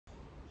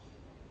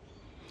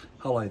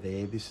Hello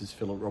there, this is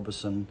Philip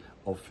Robison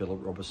of Philip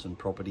Robison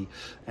Property,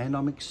 and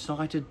I'm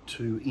excited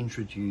to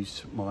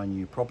introduce my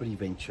new property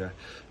venture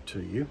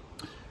to you.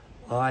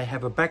 I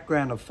have a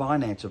background of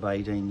finance of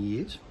 18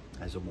 years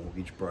as a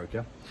mortgage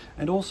broker,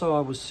 and also I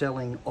was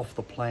selling off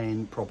the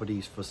plan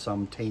properties for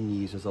some 10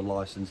 years as a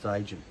licensed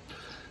agent.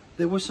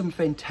 There were some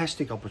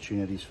fantastic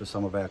opportunities for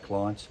some of our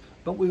clients,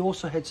 but we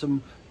also had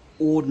some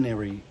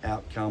ordinary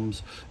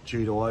outcomes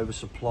due to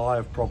oversupply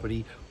of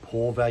property,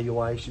 poor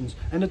valuations,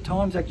 and at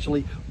times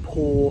actually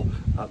poor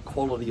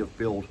quality of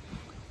build.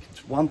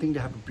 It's one thing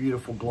to have a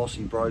beautiful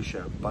glossy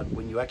brochure, but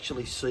when you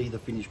actually see the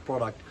finished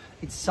product,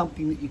 it's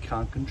something that you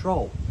can't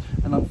control.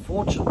 And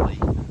unfortunately,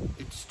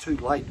 it's too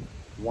late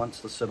once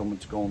the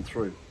settlement's gone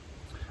through.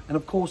 And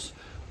of course,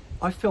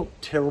 I felt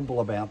terrible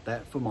about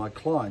that for my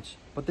clients,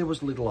 but there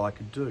was little I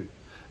could do.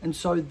 And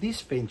so this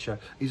venture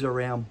is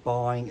around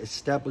buying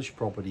established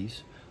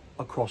properties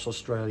across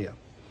Australia.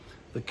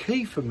 The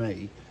key for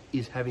me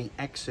is having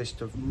access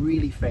to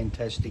really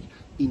fantastic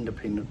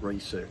independent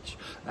research.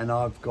 And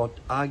I've got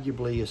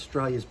arguably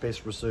Australia's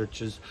best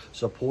researchers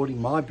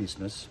supporting my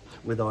business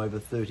with over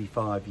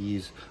 35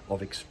 years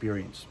of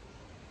experience.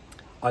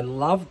 I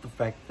love the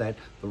fact that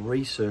the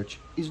research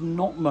is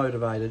not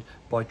motivated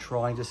by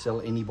trying to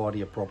sell anybody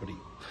a property.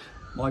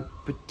 My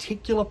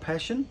particular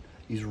passion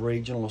is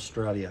regional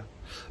Australia.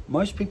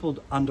 Most people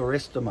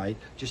underestimate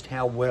just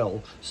how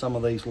well some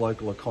of these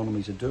local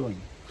economies are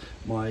doing.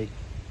 My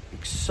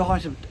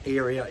excited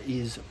area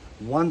is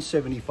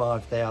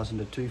 175,000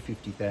 to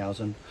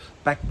 250,000,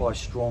 backed by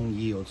strong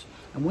yields.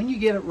 And when you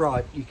get it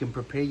right, you can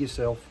prepare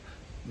yourself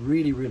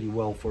really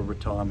well for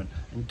retirement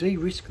and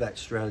de-risk that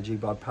strategy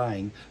by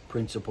paying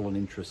principal and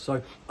interest.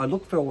 So I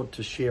look forward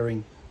to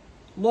sharing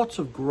lots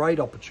of great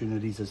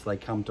opportunities as they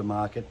come to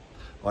market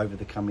over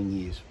the coming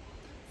years.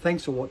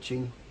 Thanks for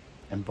watching,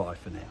 and bye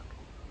for now.